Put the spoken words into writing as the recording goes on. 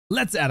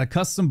Let's add a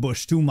custom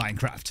bush to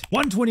Minecraft.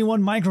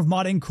 121 Minecraft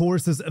modding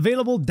course is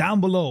available down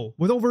below,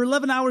 with over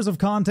 11 hours of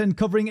content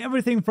covering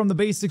everything from the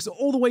basics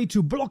all the way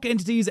to block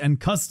entities and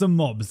custom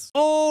mobs.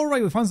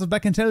 Alright, we found stuff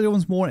back and tell you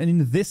once more, and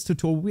in this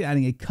tutorial we're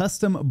adding a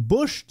custom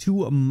bush to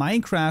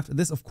Minecraft.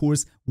 This of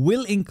course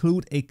will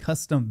include a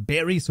custom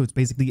berry, so it's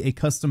basically a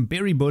custom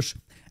berry bush.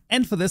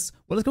 And for this,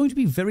 well, it's going to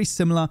be very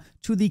similar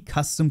to the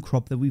custom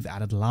crop that we've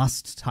added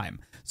last time.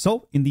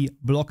 So in the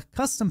block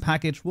custom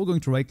package, we're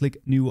going to right click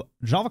new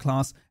Java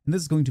class, and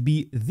this is going to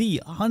be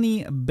the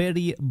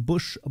honeyberry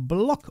bush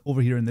block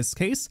over here in this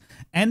case.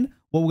 And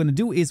what we're going to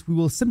do is we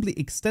will simply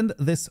extend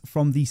this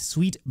from the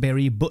sweet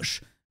berry bush.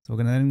 So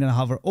we're then going to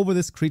hover over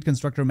this create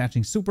constructor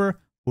matching super.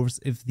 Of course,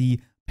 if the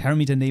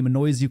parameter name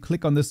annoys you,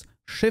 click on this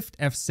Shift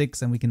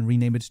F6 and we can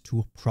rename it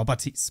to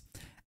properties.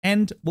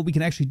 And what we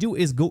can actually do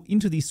is go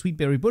into the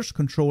sweetberry bush,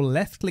 control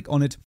left click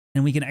on it,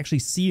 and we can actually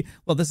see,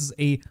 well, this is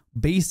a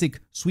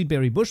basic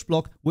sweetberry bush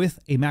block with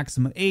a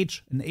maximum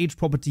age, an age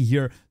property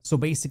here. So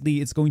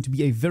basically it's going to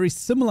be a very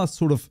similar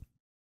sort of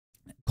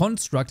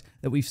construct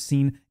that we've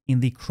seen in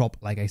the crop,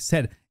 like I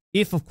said.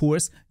 If, of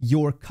course,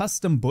 your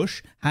custom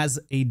bush has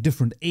a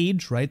different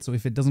age, right? So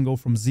if it doesn't go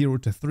from 0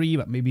 to 3,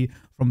 but maybe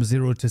from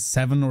 0 to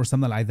 7 or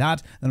something like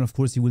that, then of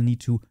course you will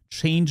need to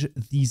change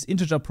these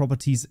integer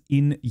properties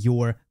in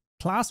your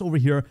class over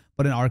here,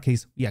 but in our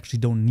case, we actually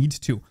don't need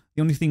to.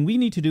 The only thing we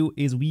need to do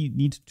is we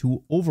need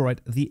to overwrite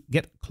the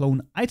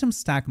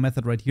getCloneItemStack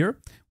method right here,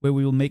 where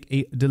we will make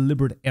a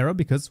deliberate error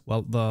because,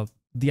 well,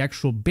 the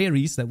actual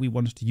berries that we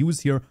wanted to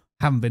use here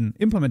haven't been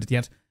implemented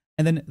yet.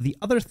 And then the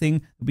other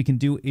thing that we can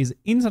do is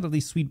inside of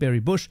the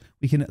sweetberry bush,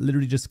 we can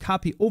literally just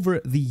copy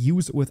over the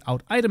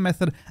useWithoutItem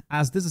method,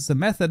 as this is a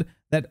method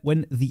that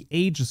when the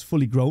age is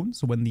fully grown,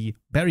 so when the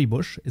berry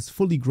bush is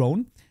fully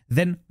grown,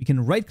 then we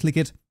can right click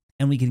it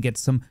and we can get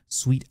some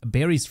sweet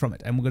berries from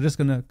it. And we're just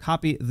going to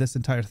copy this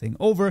entire thing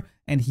over.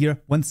 And here,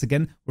 once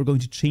again, we're going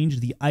to change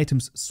the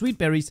item's sweet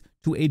berries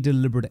to a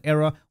deliberate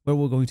error, where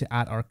we're going to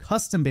add our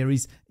custom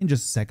berries in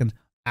just a second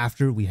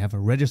after we have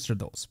registered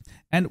those.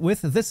 And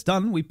with this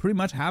done, we pretty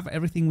much have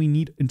everything we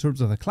need in terms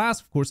of the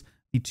class. Of course,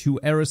 the two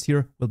errors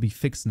here will be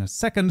fixed in a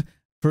second.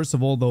 First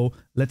of all, though,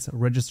 let's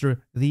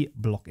register the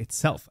block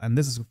itself. And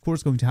this is, of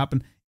course, going to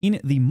happen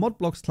in the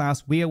modblocks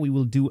class, where we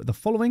will do the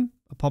following: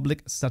 a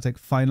public static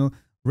final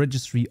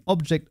registry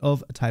object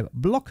of type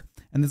block,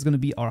 and this is going to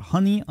be our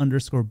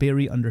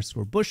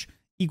honey_berry_bush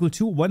equal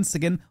to, once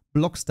again,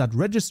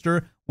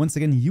 blocks.register, once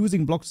again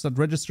using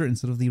blocks.register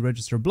instead of the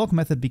register block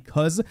method,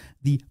 because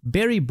the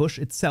berry bush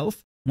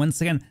itself, once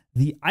again,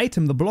 the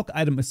block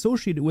item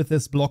associated with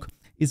this block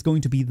is going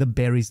to be the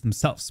berries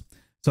themselves.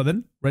 So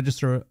then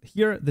register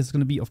here, this is going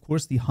to be, of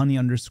course, the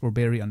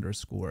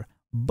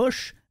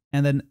honey_berry_bush,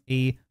 and then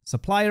a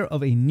supplier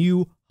of a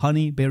new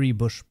honeyberry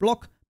bush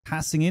block,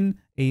 passing in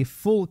a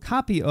full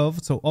copy of,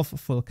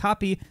 full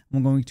copy,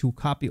 I'm going to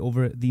copy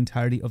over the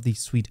entirety of the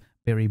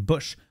sweetberry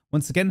bush.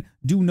 Once again,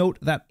 do note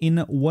that in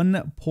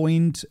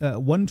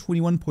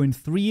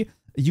 1.121.3,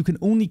 you can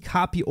only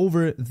copy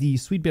over the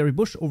sweetberry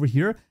bush over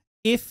here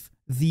if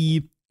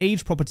the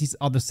age properties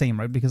are the same,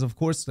 right? Because of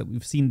course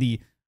we've seen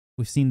the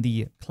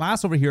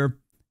class over here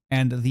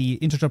and the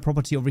integer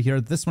property over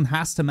here. This one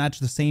has to match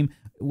the same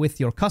with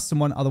your custom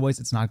one, otherwise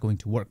it's not going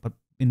to work. But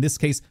in this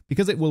case,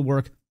 because it will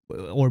work,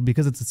 or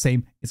because it's the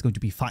same, it's going to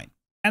be fine.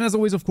 And as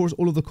always, of course,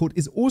 all of the code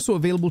is also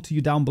available to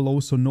you down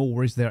below, so no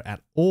worries there at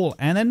all.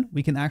 And then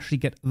we can actually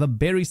get the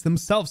berries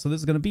themselves. So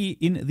this is going to be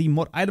in the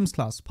mod items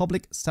class,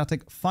 public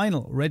static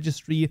final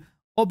registry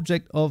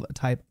object of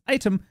type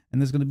item,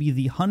 and this is going to be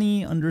the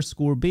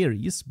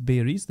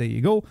honey_berries, there you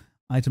go,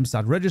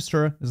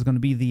 items.register. This is going to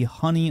be the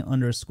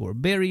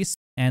honey_berries,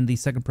 and the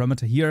second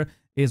parameter here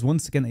is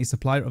once again a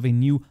supplier of a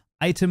new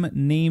item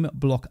name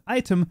block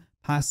item,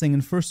 passing in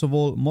first of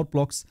all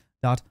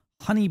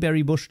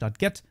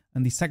modblocks.honeyberrybush.get,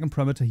 and the second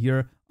parameter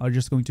here are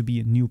just going to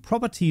be new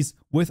properties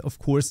with, of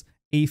course,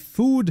 a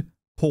food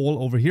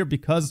call over here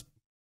because,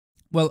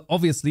 well,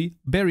 obviously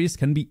berries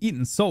can be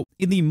eaten. So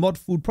in the mod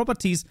food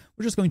properties,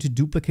 we're just going to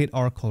duplicate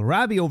our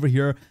kohlrabi over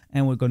here,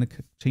 and we're going to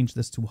change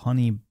this to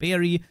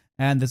honeyberry,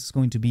 and this is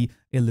going to be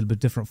a little bit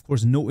different. Of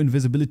course, no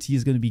invisibility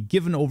is going to be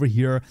given over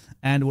here,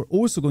 and we're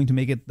also going to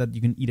make it that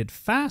you can eat it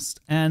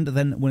fast. And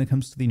then when it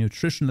comes to the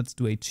nutrition, let's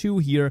do a 2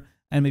 here,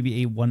 and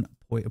maybe a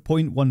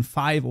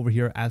 0.15 over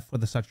here as for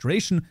the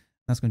saturation.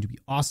 That's going to be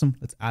awesome.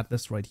 Let's add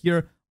this right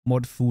here.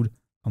 Mod food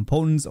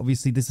components.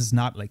 Obviously, this is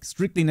not like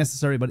strictly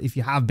necessary, but if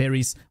you have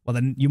berries, well,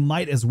 then you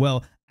might as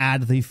well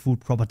add the food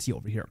property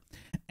over here.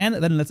 And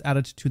then let's add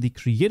it to the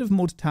creative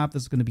mode tab.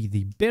 This is going to be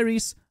the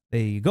berries.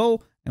 There you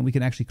go. And we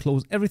can actually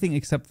close everything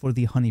except for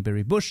the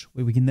honeyberry bush,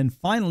 where we can then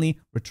finally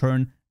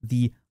return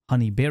the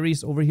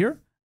honeyberries over here.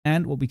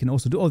 And what we can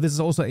also do, oh, this is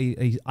also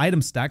a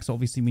item stack. So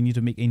obviously we need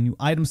to make a new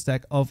item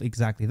stack of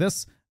exactly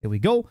this. There we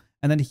go.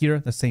 And then here,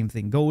 the same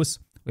thing goes,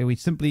 where we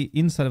simply,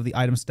 inside of the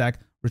item stack,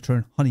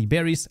 return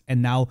honeyberries.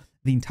 And now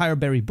the entire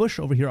berry bush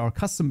over here, our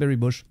custom berry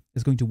bush,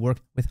 is going to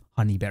work with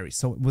honeyberries.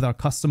 So with our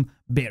custom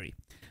berry.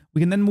 We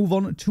can then move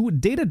on to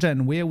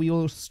Datagen, where we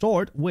will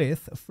start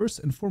with, first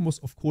and foremost,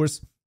 of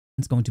course,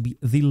 It's going to be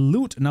the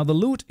loot. Now, the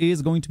loot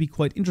is going to be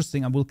quite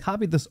interesting. I will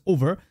copy this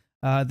over.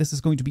 This is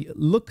going to be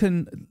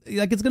looking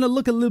like it's going to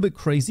look a little bit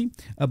crazy,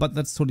 but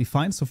that's totally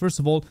fine. So first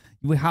of all,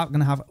 we're going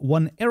to have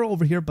one error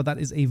over here, but that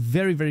is a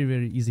very, very,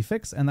 very easy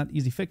fix. And that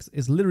easy fix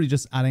is literally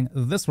just adding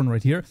this one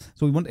right here.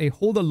 So we want a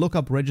holder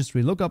lookup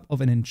registry lookup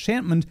of an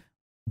enchantment.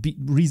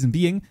 Reason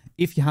being,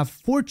 if you have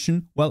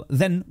fortune, well,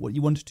 then what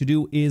you want to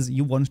do is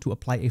you want to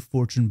apply a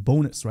fortune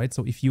bonus, right?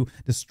 So if you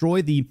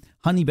destroy the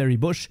honeyberry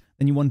bush,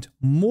 then you want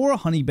more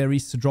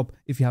honeyberries to drop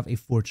if you have a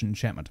fortune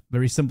enchantment.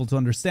 Very simple to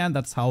understand.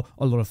 That's how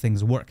a lot of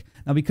things work.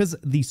 Now, because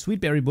the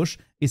sweetberry bush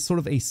is sort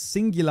of a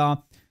singular,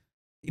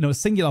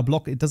 singular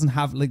block, it doesn't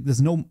have, like,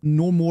 there's no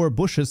more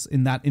bushes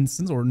in that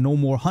instance, or no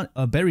more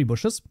berry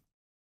bushes.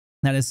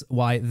 That is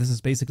why this is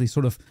basically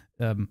sort of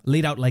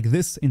laid out like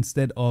this,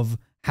 instead of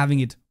having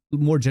it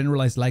more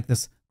generalized like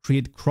this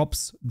create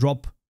crops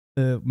drop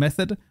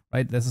method,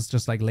 right? This is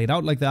just like laid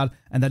out like that.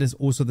 And that is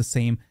also the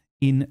same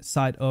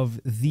inside of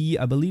the,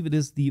 I believe it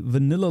is the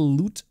vanilla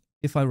loot,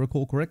 if I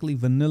recall correctly,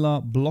 vanilla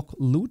block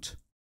loot.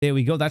 There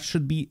we go. That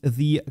should be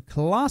the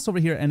class over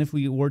here. And if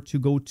we were to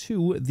go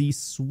to the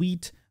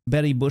sweet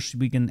berry bush,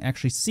 we can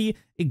actually see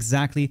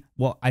exactly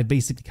what I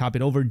basically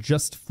copied over,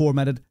 just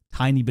formatted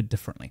tiny bit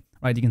differently,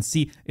 right? You can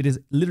see it is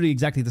literally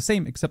exactly the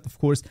same, except of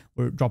course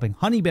we're dropping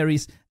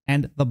honeyberries,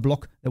 and the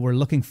block that we're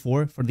looking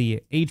for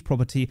the age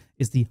property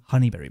is the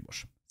honeyberry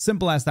bush.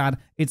 Simple as that.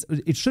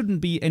 It shouldn't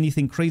be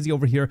anything crazy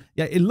over here.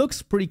 Yeah, it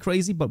looks pretty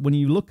crazy, but when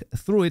you look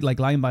through it like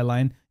line by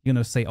line, you're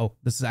gonna say, oh,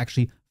 this is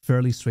actually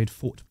fairly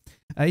straightforward.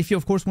 If you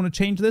of course want to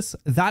change this,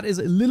 that is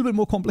a little bit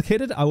more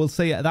complicated, I will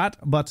say that,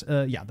 but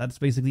yeah, that's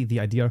basically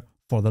the idea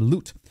for the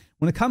loot.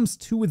 When it comes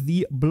to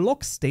the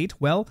block state,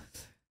 well,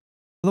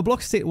 the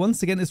block state,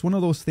 once again, is one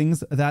of those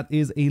things that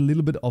is a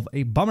little bit of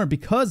a bummer,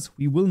 because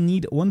we will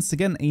need, once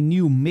again, a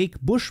new make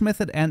bush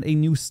method and a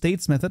new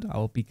states method. I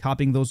will be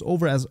copying those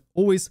over, as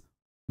always,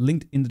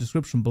 linked in the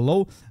description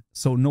below,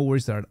 so no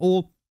worries there at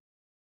all.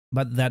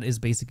 But that is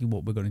basically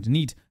what we're going to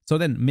need. So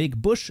then, make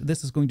bush,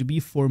 this is going to be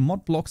for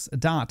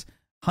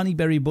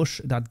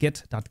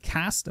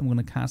modblocks.honeyberrybush.get.cast. I'm going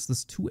to cast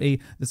this to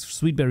this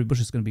sweetberry bush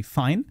is going to be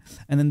fine.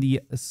 And then the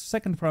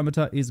second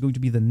parameter is going to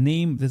be the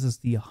name. This is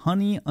the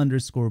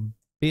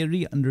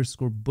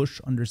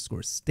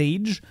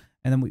honey_berry_bush_stage.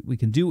 And then what we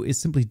can do is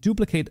simply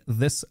duplicate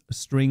this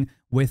string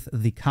with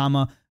the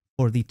comma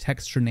for the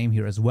texture name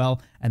here as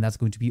well. And that's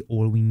going to be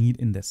all we need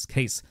in this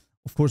case.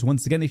 Of course,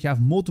 once again, if you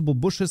have multiple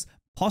bushes,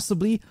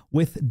 possibly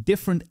with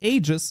different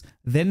ages,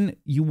 then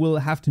you will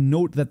have to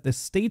note that the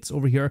states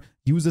over here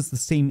uses the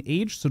same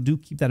age. So do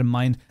keep that in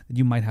mind, that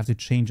you might have to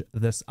change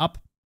this up.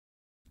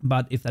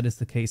 But if that is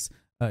the case,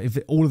 if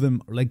all of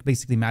them like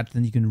basically match,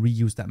 then you can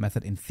reuse that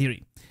method in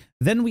theory.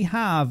 Then we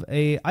have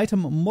a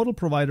item model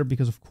provider,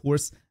 because of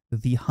course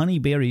the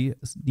honeyberry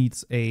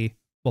needs a,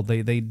 well,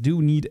 they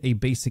do need a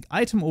basic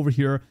item over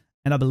here.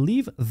 And I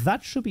believe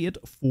that should be it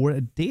for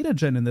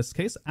Datagen in this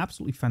case.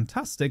 Absolutely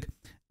fantastic.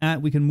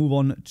 And we can move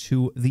on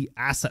to the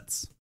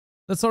assets.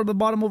 Let's start at the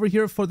bottom over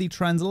here for the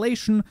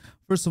translation.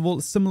 First of all,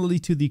 similarly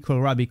to the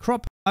kohlrabi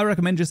crop, I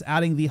recommend just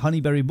adding the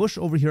honeyberry bush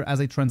over here as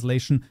a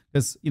translation,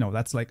 because,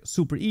 that's like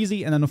super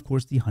easy. And then of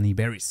course the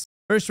honeyberries.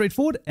 Very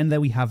straightforward. And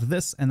then we have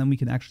this, and then we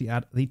can actually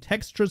add the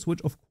textures,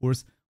 which of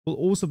course will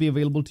also be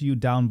available to you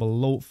down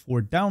below for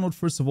download.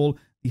 First of all,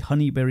 the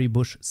honeyberry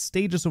bush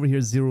stages over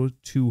here, 0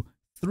 to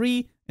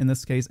 3 in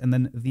this case, and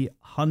then the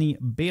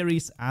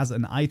honeyberries as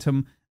an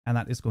item, and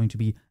that is going to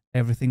be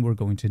everything we're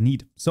going to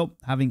need. So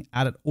having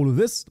added all of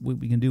this, what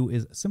we can do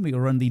is simply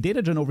run the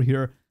Datagen over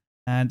here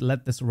and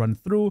let this run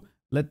through,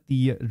 let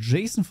the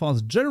JSON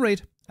files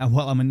generate,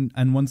 and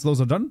and once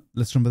those are done,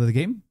 let's jump into the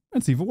game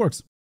and see if it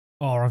works.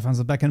 Alright, fans,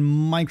 I'm back in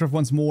Minecraft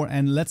once more,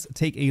 and let's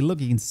take a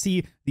look. You can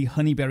see the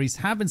honeyberries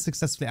have been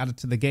successfully added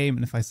to the game,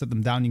 and if I set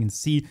them down, you can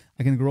see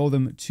I can grow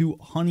them to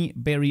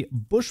honeyberry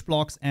bush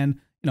blocks, and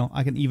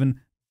I can even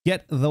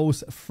get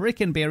those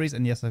freaking berries,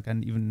 and yes, I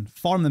can even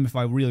farm them if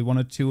I really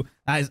wanted to.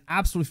 That is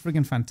absolutely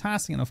freaking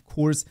fantastic. And of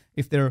course,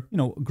 if they're,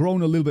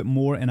 grown a little bit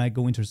more and I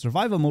go into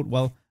survival mode,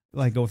 well,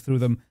 I go through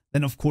them,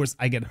 then of course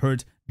I get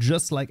hurt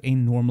just like a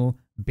normal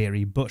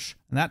berry bush.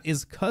 And that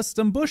is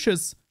custom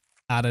bushes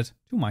added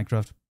to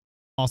Minecraft.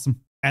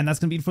 Awesome. And that's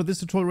gonna be it for this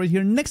tutorial right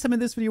here. Next time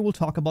in this video, we'll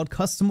talk about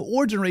custom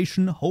ore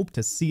generation. Hope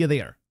to see you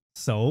there.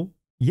 So,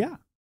 yeah.